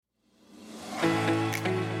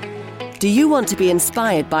Do you want to be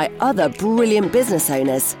inspired by other brilliant business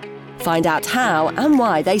owners? Find out how and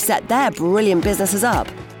why they set their brilliant businesses up.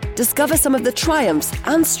 Discover some of the triumphs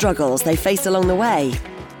and struggles they faced along the way.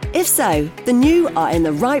 If so, then you are in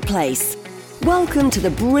the right place. Welcome to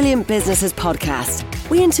the Brilliant Businesses Podcast.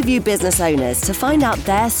 We interview business owners to find out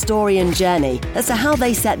their story and journey as to how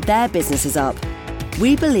they set their businesses up.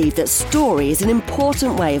 We believe that story is an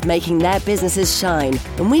important way of making their businesses shine,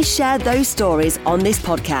 and we share those stories on this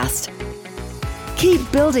podcast.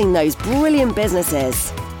 Keep building those brilliant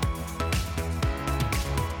businesses.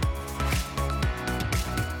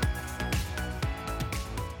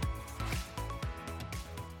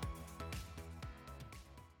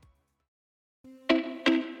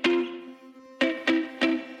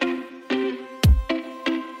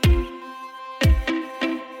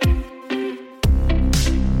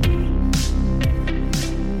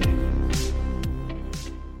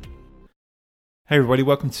 Hey everybody,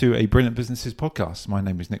 welcome to a Brilliant Businesses podcast. My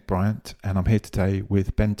name is Nick Bryant and I'm here today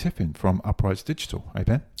with Ben Tiffin from Uprights Digital. Hey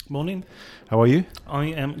Ben. Morning. How are you? I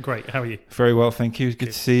am great. How are you? Very well, thank you. Good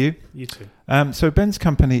to see you. You too. So Ben's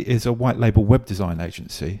company is a white label web design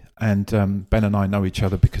agency, and Ben and I know each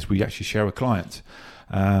other because we actually share a client,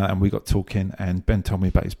 and we got talking and Ben told me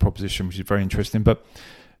about his proposition, which is very interesting. But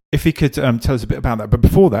if he could tell us a bit about that. But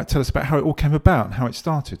before that, tell us about how it all came about and how it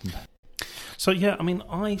started. So yeah, I mean,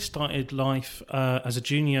 I started life as a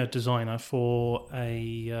junior designer for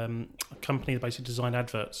a company that basically designed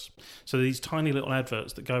adverts. So these tiny little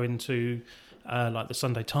adverts that go into like the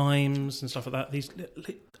Sunday Times and stuff like that. These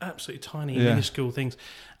absolutely tiny, minuscule things.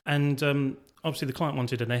 And obviously the client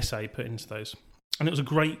wanted an essay put into those. And it was a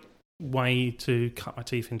great way to cut my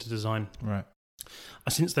teeth into design. Right.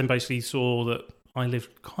 I since then basically saw that I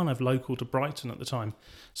lived kind of local to Brighton at the time.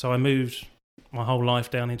 So I moved my whole life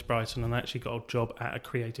down into Brighton and actually got a job at a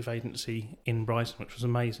creative agency in Brighton, which was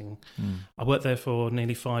amazing. I worked there for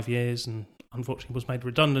nearly 5 years and unfortunately was made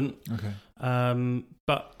redundant. Okay.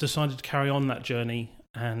 But decided to carry on that journey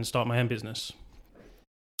and start my own business.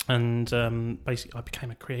 And basically I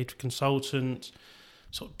became a creative consultant,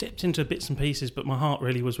 sort of dipped into bits and pieces, but my heart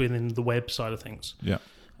really was within the web side of things. Yeah.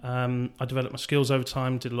 I developed my skills over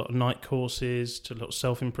time, did a lot of night courses, did a lot of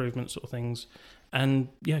self-improvement sort of things. And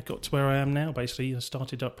yeah, got to where I am now. Basically, I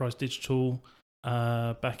started Uprights Digital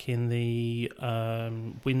back in the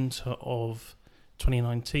winter of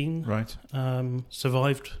 2019. Right.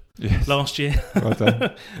 Survived Yes. last year Well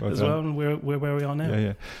done. as well, and we're where we are now.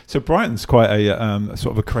 Yeah. So Brighton's quite a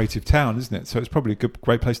sort of a creative town, isn't it? So it's probably a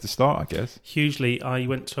great place to start, I guess. Hugely. I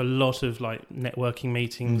went to a lot of like networking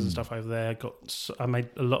meetings and stuff over there. I made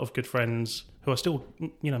a lot of good friends who I still,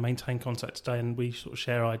 maintain contact today, and we sort of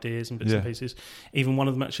share ideas and bits and pieces. Even one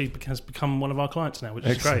of them actually has become one of our clients now, which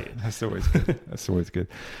is great. That's always good. That's always good.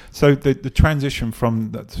 So the transition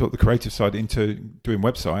from that sort of the creative side into doing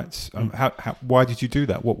websites, why did you do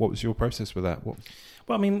that? What was your process with that? Well,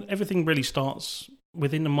 I mean, everything really starts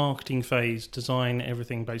within the marketing phase. Design,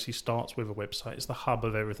 everything basically starts with a website. It's the hub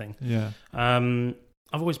of everything. Yeah. I've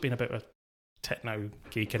always been a bit of a techno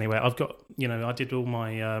geek anyway. I've got, I did all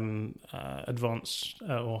my advanced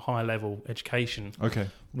or higher level education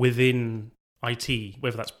within IT,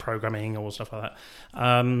 whether that's programming or stuff like that.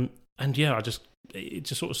 And yeah, it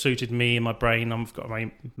just sort of suited me and my brain. I've got a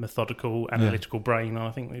very methodical, analytical brain. And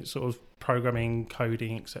I think it's sort of programming,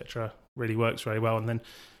 coding, etc. really works very well. And then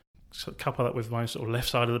sort of couple that with my sort of left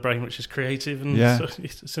side of the brain, which is creative. And so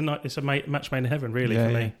it's a match made in heaven, really, for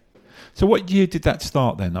me. So what year did that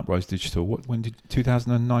start then, Uprights Digital? When did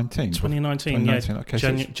 2019? 2019, yeah. Okay,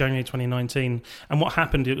 January 2019. And what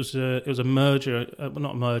happened, it was a merger,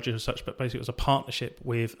 not a merger as such, but basically it was a partnership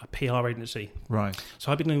with a PR agency. Right.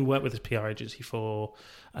 So I've been doing work with this PR agency for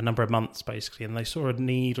a number of months, basically, and they saw a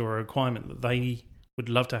need or a requirement that they would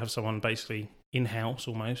love to have someone basically in-house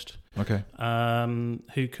almost,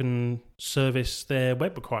 who can service their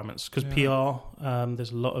web requirements. Because PR,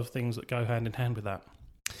 there's a lot of things that go hand in hand with that.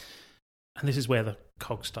 And this is where the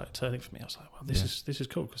cogs started turning for me. I was like, well, this is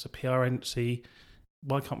cool, because a PR agency,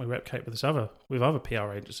 why can't we replicate with other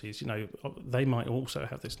PR agencies? They might also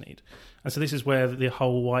have this need. And so this is where the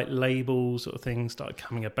whole white label sort of thing started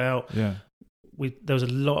coming about. Yeah. There was a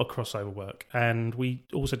lot of crossover work, and we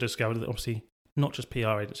also discovered that obviously not just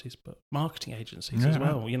PR agencies, but marketing agencies as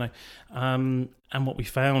well, And what we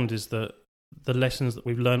found is that the lessons that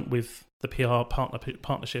we've learned with the PR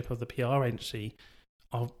partnership of the PR agency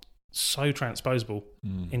are so transposable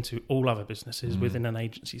into all other businesses within an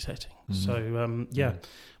agency setting. So,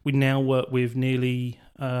 we now work with nearly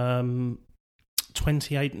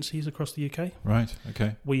 20 agencies across the UK. Right,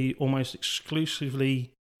 okay. We almost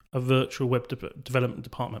exclusively a virtual web development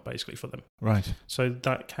department basically for them. Right. So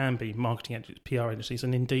that can be marketing agencies, PR agencies,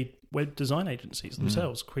 and indeed web design agencies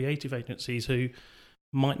themselves, creative agencies who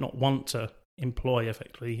might not want to employ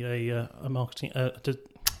effectively a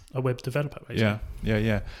web developer, basically.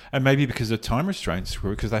 Yeah. And maybe because of time restraints,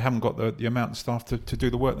 because they haven't got the amount of staff to do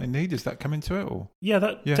the work they need. Does that come into it? Or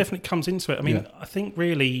that definitely comes into it. I mean, I think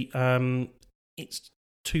really it's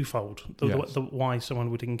twofold. The why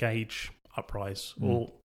someone would engage Uprise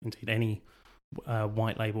or indeed any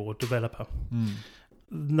white label or developer.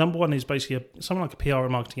 Number one is basically someone like a PR or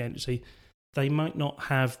marketing agency. They might not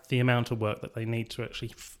have the amount of work that they need to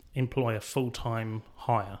actually employ a full-time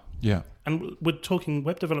hire. Yeah. And we're talking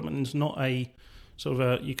web development is not a sort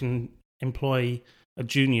of you can employ a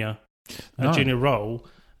junior role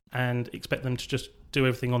and expect them to just do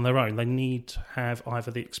everything on their own. They need to have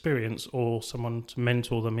either the experience or someone to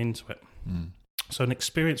mentor them into it. So an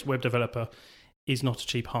experienced web developer is not a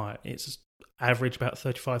cheap hire. It's average about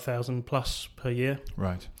 35,000 plus per year.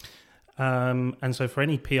 Right. And so for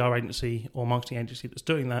any PR agency or marketing agency that's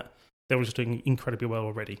doing that, they're just doing incredibly well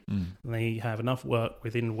already. And they have enough work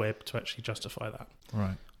within web to actually justify that.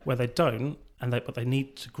 Right. Where they don't, but they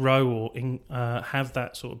need to grow or have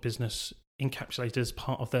that sort of business encapsulated as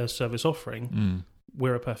part of their service offering,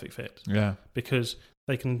 we're a perfect fit. Yeah. Because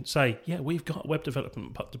they can say, we've got a web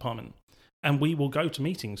development department. And we will go to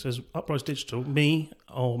meetings as Uprise Digital. Me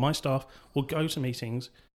or my staff will go to meetings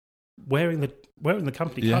wearing the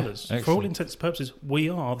company colours. Excellent. For all intents and purposes, we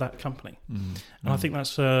are that company. And I think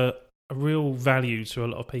that's a real value to a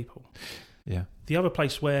lot of people. Yeah. The other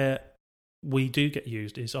place where we do get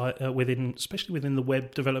used is especially within the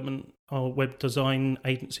web development or web design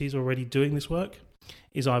agencies already doing this work,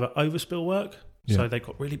 is either overspill work. So they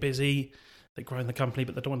got really busy. They're growing the company,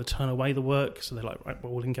 but they don't want to turn away the work. So they're like, right,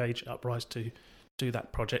 we'll engage Uprise to do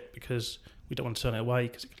that project because we don't want to turn it away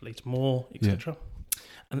because it could lead to more, etc.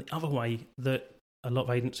 And the other way that a lot of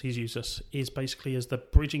agencies use us is basically as the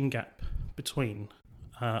bridging gap between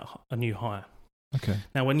a new hire. Okay.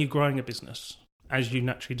 Now, when you're growing a business, as you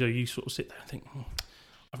naturally do, you sort of sit there and think,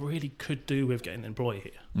 I really could do with getting an employee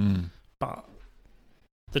here. But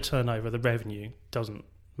the turnover, the revenue doesn't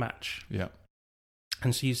match. Yeah.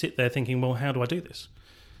 And so you sit there thinking, well, how do I do this?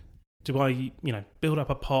 Do I, build up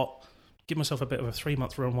a pot, give myself a bit of a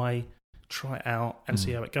 3-month runway, try it out and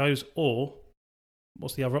see how it goes? Or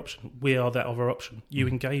what's the other option? We are that other option. You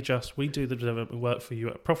engage us, we do the development work for you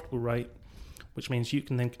at a profitable rate, which means you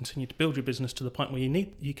can then continue to build your business to the point where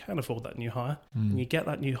you can afford that new hire, and you get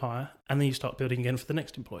that new hire, and then you start building again for the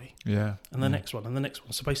next employee. Yeah. And the next one, and the next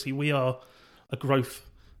one. So basically we are a growth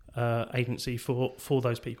agency for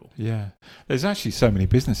those people. Yeah, there's actually so many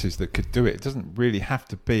businesses that could do it. It doesn't really have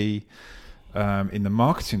to be in the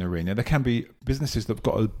marketing arena. There can be businesses that've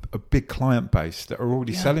got a big client base that are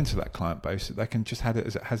already selling to that client base. That they can just have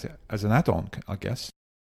it as an add-on, I guess.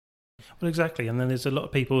 Well, exactly. And then there's a lot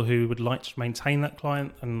of people who would like to maintain that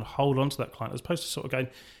client and hold on to that client, as opposed to sort of going,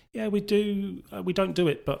 we don't do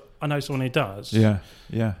it, but I know someone who does. Yeah.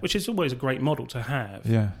 Which is always a great model to have.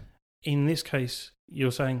 Yeah. In this case,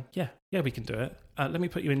 you're saying, we can do it. Let me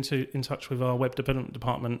put you in touch with our web development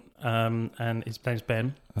department, and his name's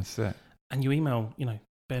Ben. That's it. And you email,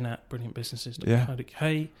 Ben at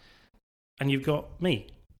brilliantbusinesses.co.uk, and you've got me,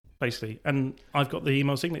 basically. And I've got the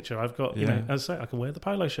email signature. I've got, as I say, I can wear the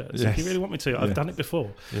polo shirt. So if you really want me to, I've done it before.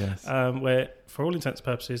 Yes. Where, for all intents and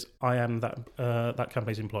purposes, I am that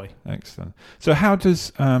company's employee. Excellent. So how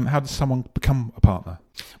does someone become a partner?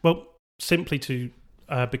 Well, simply to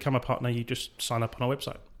become a partner, you just sign up on our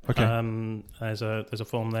website. Okay. There's a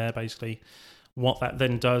form there. Basically, what that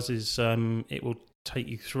then does is it will take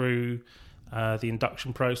you through the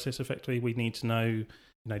induction process. Effectively, we need to know,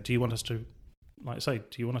 do you want us to, like I say,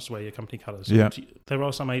 do you want us to wear your company colours? Yeah. There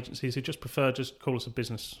are some agencies who just prefer just call us a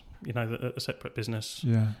business, a separate business.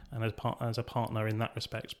 Yeah. And as a partner in that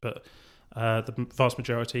respect, but the vast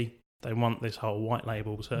majority, they want this whole white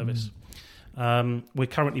label service. We're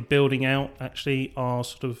currently building out actually our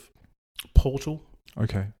sort of portal,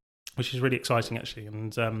 which is really exciting actually,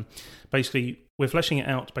 and basically we're fleshing it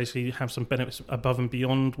out to basically have some benefits above and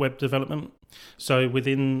beyond web development. So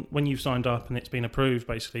when you've signed up and it's been approved,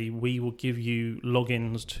 basically we will give you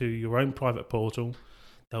logins to your own private portal.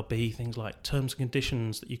 There'll be things like terms and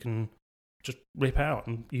conditions that you can just rip out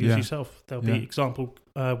and use yourself. There'll be example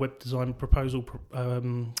web design proposal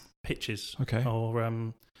pitches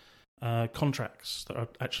or contracts that are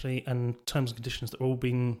actually, and terms and conditions that are all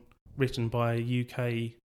being written by a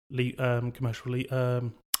UK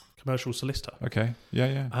commercial solicitor. Okay,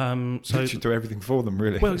 So you should do everything for them,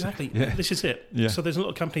 really. Well, exactly. This is it. Yeah. So there's a lot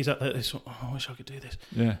of companies out there that say, I wish I could do this.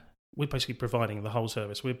 Yeah. we're basically providing the whole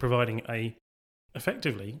service. We're providing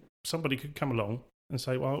effectively, somebody could come along and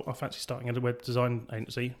say, well, I fancy starting at a web design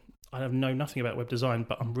agency. I know nothing about web design,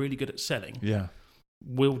 but I'm really good at selling. Yeah.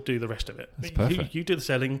 We'll do the rest of it. That's perfect. You do the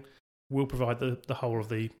selling, we'll provide the whole of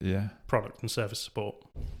the product and service support.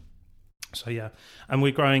 So, yeah. And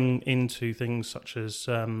we're growing into things such as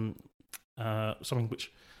something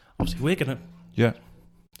which obviously we're going to... Yeah,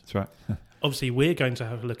 that's right. Obviously, we're going to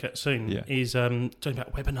have a look at soon is talking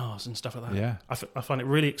about webinars and stuff like that. Yeah. I find it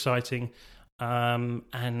really exciting.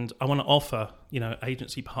 And I want to offer,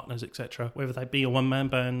 agency partners, etc., whether they be a one-man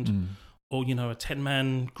band or, a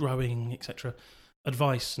 10-man growing, etc.,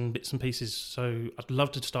 advice and bits and pieces. So I'd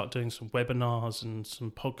love to start doing some webinars and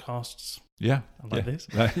some podcasts. Yeah. Like this.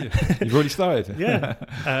 You've already started. Yeah.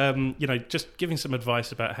 Just giving some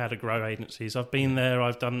advice about how to grow agencies. I've been there.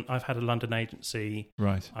 I've had a London agency.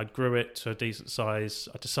 Right. I grew it to a decent size.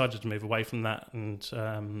 I decided to move away from that. And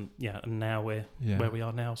and now we're where we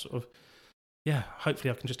are now, sort of. Yeah,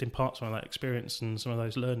 hopefully I can just impart some of that experience and some of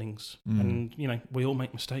those learnings. And we all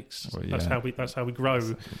make mistakes. Well, that's how we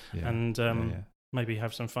grow. And maybe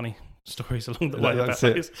have some funny stories along the way about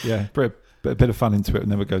this. Yeah, a bit of fun into it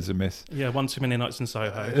never goes amiss. Yeah, one too many nights in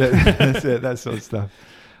Soho. That's it, that sort of stuff.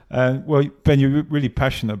 Well, Ben, you're really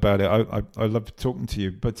passionate about it. I love talking to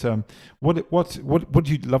you. But what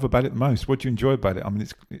do you love about it the most? What do you enjoy about it? I mean,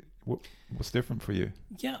 what's different for you?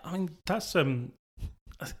 Yeah, I mean that's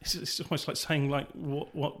it's almost like saying like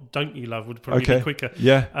what don't you love would probably be quicker.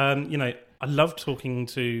 Yeah. I love talking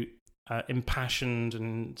to impassioned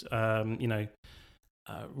and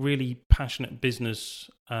really passionate business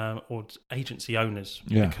or agency owners,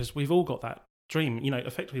 because we've all got that dream.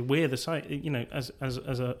 Effectively, we're the same. As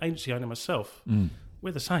an agency owner myself,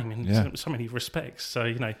 we're the same in so many respects.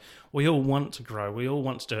 So we all want to grow, we all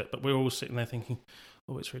want to do it, but we're all sitting there thinking,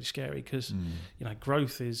 oh, it's really scary because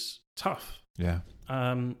growth is tough. Yeah.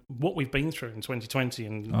 What we've been through in 2020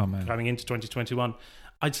 and going into 2021,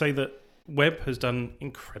 I'd say that web has done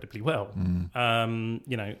incredibly well. And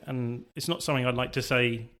it's not something I'd like to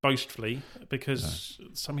say boastfully, because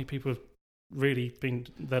so many people have really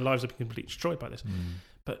their lives have been completely destroyed by this.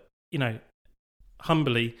 But,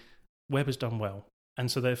 humbly, web has done well. And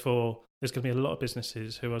so therefore, there's going to be a lot of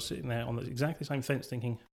businesses who are sitting there on the exactly same fence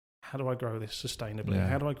thinking, how do I grow this sustainably? Yeah.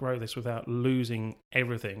 How do I grow this without losing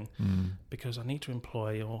everything? Because I need to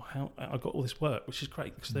employ, or how I've got all this work, which is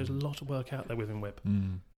great because there's a lot of work out there within web.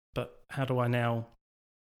 But how do I now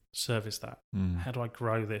service that? How do I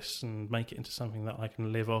grow this and make it into something that I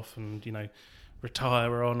can live off and,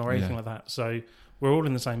 retire on or anything like that? So we're all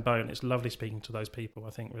in the same boat, and it's lovely speaking to those people.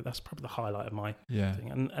 I think that's probably the highlight of my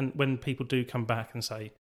thing. And when people do come back and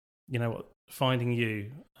say, you know what, finding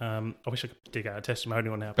you, I wish I could dig out a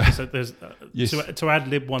testimonial now, because there's to ad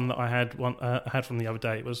lib one that I had from the other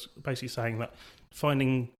day. It was basically saying that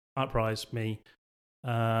finding Uprise me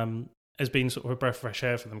has been sort of a breath of fresh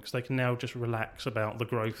air for them, because they can now just relax about the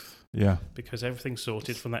growth. Yeah, because everything's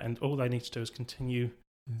sorted from that end. All they need to do is continue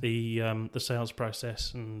the sales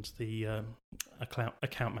process and the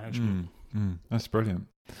account management. That's brilliant.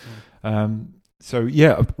 So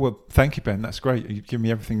yeah, well, thank you, Ben. That's great. You've given me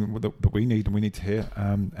everything that we need and we need to hear.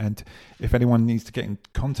 And if anyone needs to get in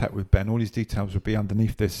contact with Ben, all his details will be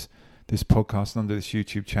underneath this podcast and under this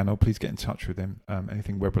YouTube channel. Please get in touch with him.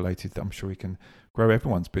 Anything web related, I'm sure he can grow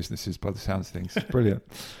everyone's businesses by the sounds of things. Brilliant.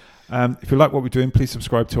 If you like what we're doing, please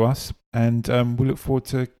subscribe to us, and we look forward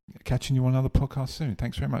to catching you on another podcast soon.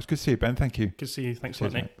 Thanks very much. Good to see you, Ben. Thank you. Good to see you. Thanks a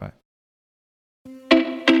lot, Nick. Bye.